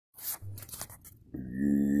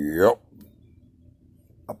Yep.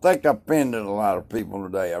 I think I offended a lot of people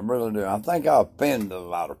today. I really do. I think I offended a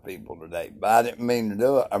lot of people today. But I didn't mean to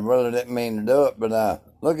do it. I really didn't mean to do it. But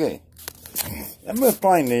look here. Let me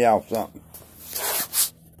explain to y'all something.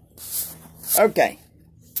 Okay.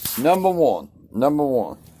 Number one.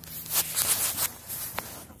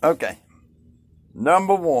 Okay.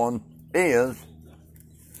 Number one is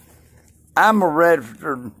I'm a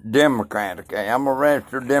registered Democrat, okay? I'm a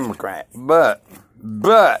registered Democrat.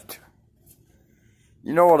 But,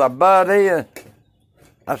 you know what a butt is?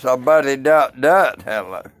 That's a buddy dot.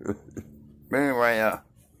 Hello. Anyway,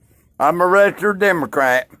 I'm a registered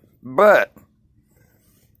Democrat, but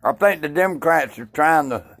I think the Democrats are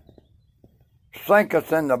trying to sink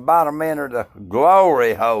us in the bottom end of the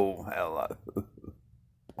glory hole. Hello.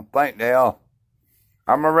 I think they are.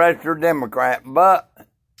 I'm a registered Democrat, but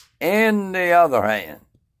in the other hand,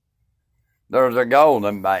 there's a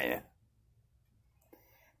golden band.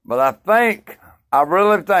 But I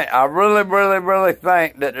really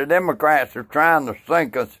think that the Democrats are trying to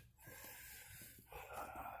sink us.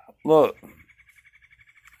 Look,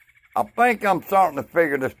 I think I'm starting to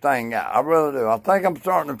figure this thing out. I really do. I think I'm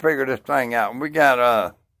starting to figure this thing out. We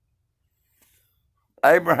got,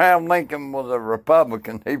 Abraham Lincoln was a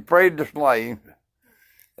Republican. He freed the slaves.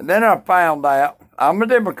 And then I found out, I'm a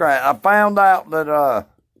Democrat, I found out that,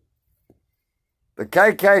 the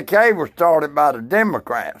KKK was started by the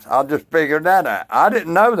Democrats. I just figured that out. I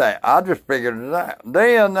didn't know that. I just figured it out.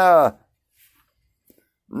 Then, now,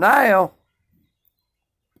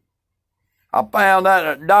 I found out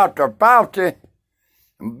that Dr. Fauci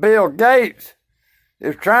and Bill Gates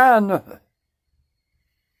is trying to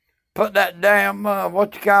put that damn,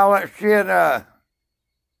 what you call that shit, that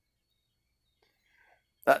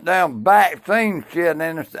damn vaccine shit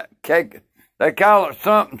in us, that cake. They call it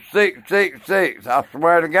something 666. I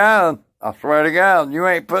swear to God, you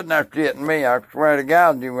ain't putting that shit in me. I swear to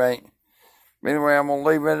God, you ain't. Anyway, I'm going to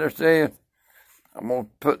leave it as this. I'm going to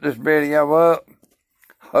put this video up.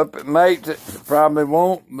 Hope it makes it. It probably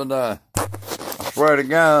won't, but I swear to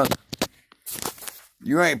God,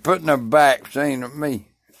 you ain't putting a vaccine in me.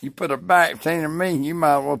 You put a vaccine in me, you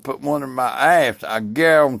might as well put one in my ass. I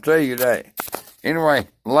guarantee you that. Anyway,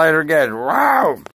 later, guys. Wow.